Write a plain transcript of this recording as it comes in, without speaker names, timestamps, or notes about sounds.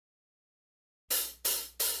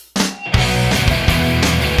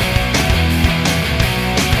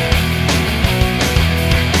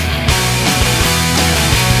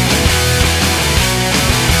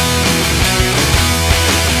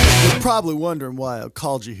probably wondering why I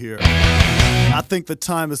called you here. I think the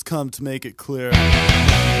time has come to make it clear.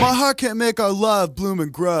 My heart can't make our love bloom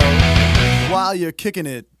and grow while you're kicking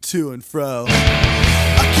it to and fro,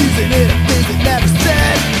 accusing it of things it never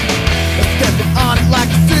said, or stepping on it like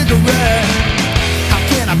a cigarette. How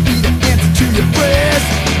can I be the answer to your prayers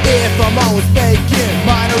if I'm always making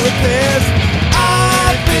minor repairs?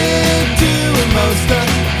 I've been doing most of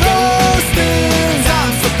those things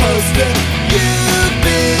I'm supposed to. You've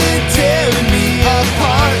been tearing me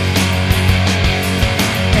apart,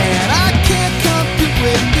 and I can't compete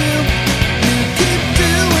with you. You keep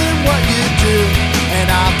doing what you do,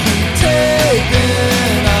 and I'll keep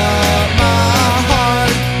taking up my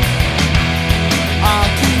heart.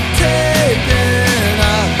 I'll keep taking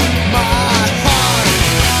up my heart.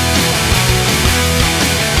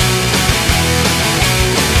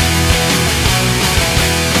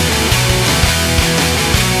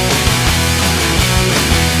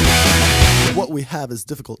 What we have is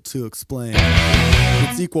difficult to explain.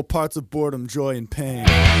 It's equal parts of boredom, joy, and pain.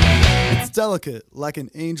 It's delicate like an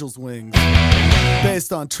angel's wings,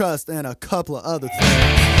 based on trust and a couple of other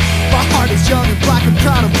things. My heart is young and black and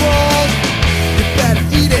proud and bold. You better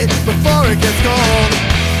eat it before it gets cold.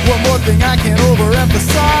 One more thing I can't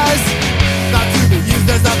overemphasize, not to be used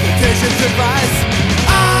as a flirtatious device.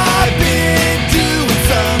 I've been doing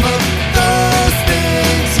some of those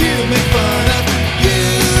things you make fun of.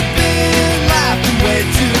 You've been laughing way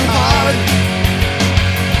too hard.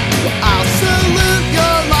 I'll salute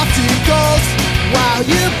your lofty goals while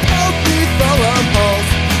you poke me full of holes,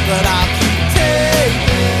 but I'll keep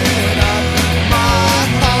taking up my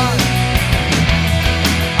heart.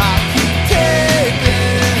 I'll keep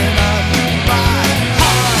taking up my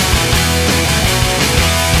heart.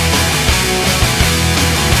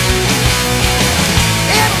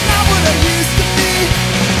 And I'm not what I used to be,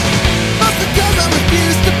 mostly 'cause I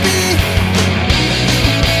refuse to be.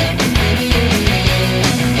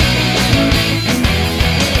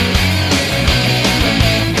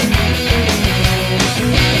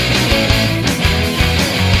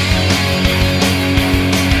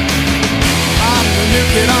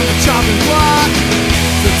 Get on the chopping block,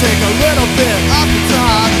 so take a little bit off the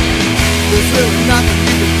top. There's really nothing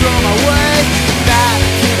you can throw my way that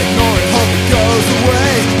I can't ignore and hope it goes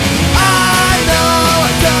away. I know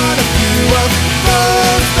I've done a few of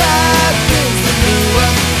those bad things that blew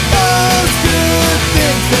up those good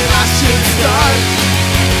things that I should start,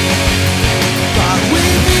 but we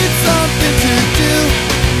need something to do,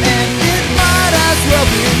 and it might as well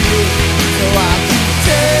be you. So I keep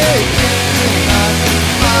taking up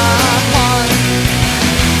my heart.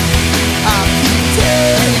 I'll keep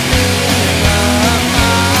taking up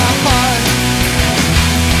my heart.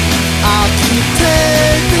 I'll keep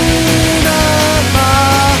taking up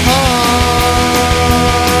my heart.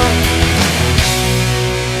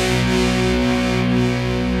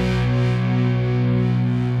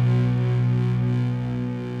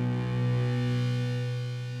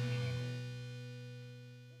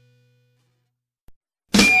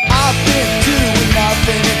 I've been doing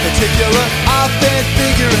nothing in particular. I've been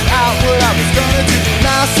figuring out what I was gonna do.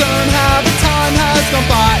 Now somehow the time has gone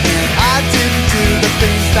by and I didn't do the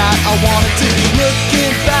things that I wanted to.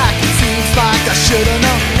 Looking back, it seems like I should've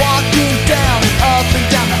known. Walking down and up and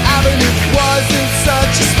down the avenue wasn't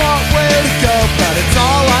such a smart way to go, but it's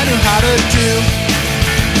all I knew how to do.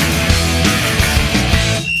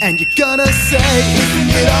 And you're gonna say, isn't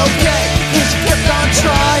it okay? 'Cause you kept on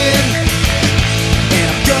trying. And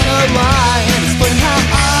I'm gonna lie and explain how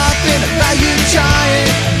I've been about you giant.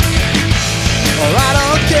 Or I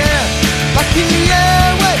don't care, like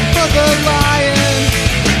Pierre waiting for the lion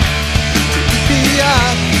to eat me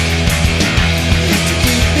up, to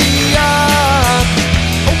eat me up.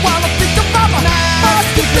 Oh, while I think about my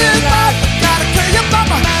stupid life, I gotta tell you about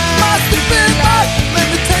my stupid life. Let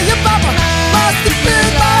me tell you about my stupid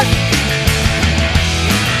life.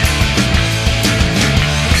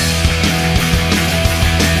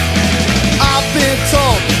 I've been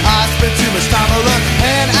told I spend too much time alone,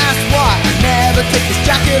 and asked why I never take this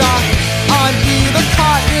jacket off. I'm either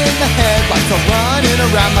caught in the headlights or running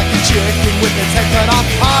around like a chicken with its head cut off.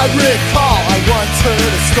 I recall I once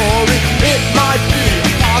heard a story, it might be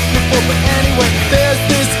apocryphal, but anyway, there's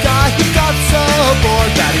this guy who got so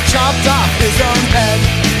bored that he chopped off his own head.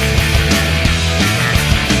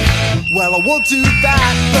 Well, I won't do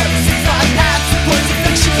that, but it seems like that's the point of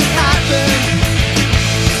fiction happened.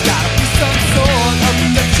 There's gotta be some sort of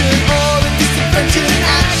redemption or a disinvention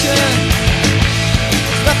action.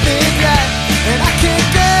 There's nothing yet, and I can't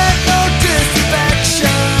get no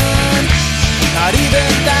disaffection, not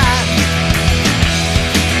even that.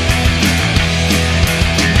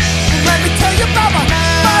 Let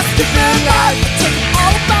stupid life. Tell you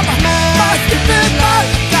all about my stupid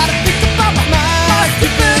life. Gotta think about my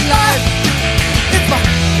stupid life. It's my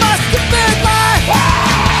stupid life.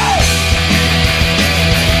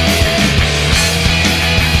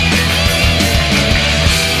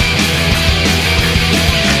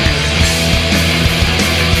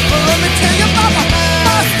 Well, let me tell you about my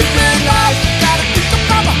stupid life. Gotta think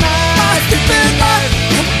about my stupid life.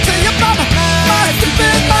 Let me tell you about my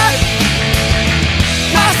stupid life.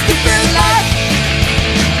 My stupid life.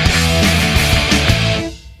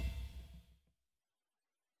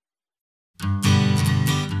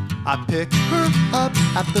 I picked her up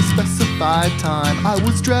at the specified time. I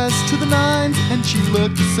was dressed to the nines and she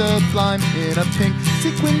looked sublime in a pink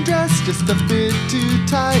sequin dress, just a bit too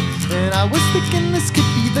tight. And I was thinking this could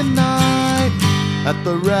be the night. At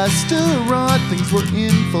the restaurant, things were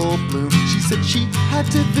in full bloom. She said she had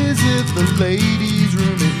to visit the ladies'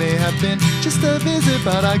 room. It may have been just a visit,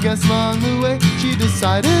 but I guess along the way she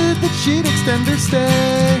decided that she'd extend her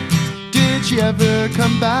stay. Did she ever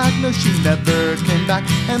come back? No, she never came back.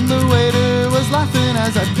 And the waiter was laughing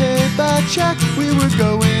as I paid the check. We were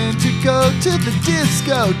going to go to the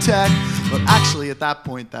discotheque. But actually at that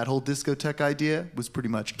point, that whole discotheque idea was pretty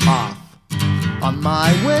much off. On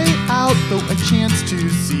my way out, though, I chanced to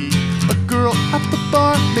see a girl at the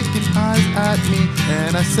bar making eyes at me.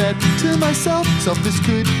 And I said to myself, this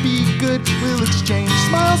could be good. We'll exchange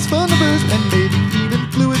smiles, phone numbers, and maybe even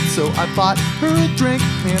fluids. So I bought her a drink,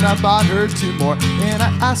 and I bought her 2 more. And I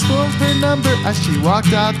asked for her number as she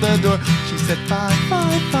walked out the door. She said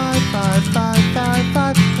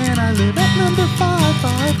 5555555, and I live at number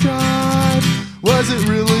 55 Drive. Was it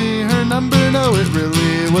really her number? No, it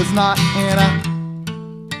really was not. And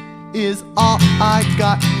is all I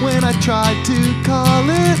got when I tried to call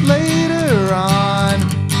it later on.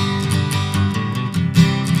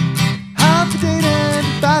 How'd the date end?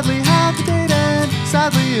 Badly, how'd the date end?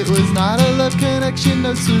 Sadly, it was not a love connection,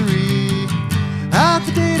 no siree. How'd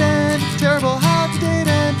the date end? Terrible, how'd the date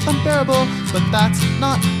end? Unbearable, but that's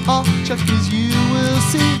not all. Check as you will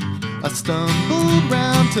see. I stumbled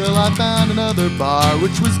round till I found another bar,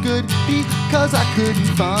 which was good because I couldn't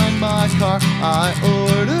find my car. I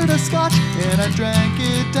ordered a scotch and I drank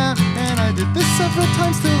it down, and I did this several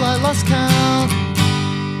times till I lost count.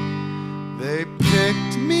 They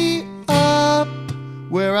picked me up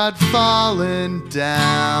where I'd fallen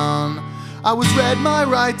down. I was read my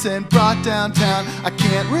rights and brought downtown. I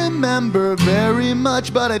can't remember very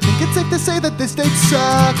much, but I think it's safe to say that this date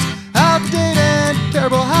sucked. How'd the date end?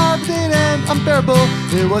 Terrible, how'd the date end? Unbearable,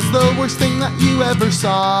 it was the worst thing that you ever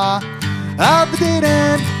saw. How'd the date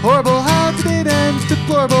end? Horrible, how'd the date end?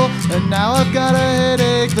 Deplorable, and now I've got a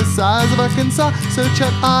headache the size of Arkansas. So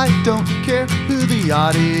Chuck, I don't care who the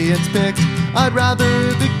audience picked. I'd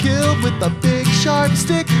rather be killed with a big sharp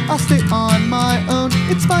stick. I'll stay on my own,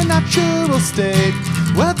 it's my natural state,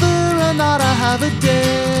 whether or not I have a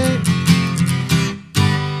date.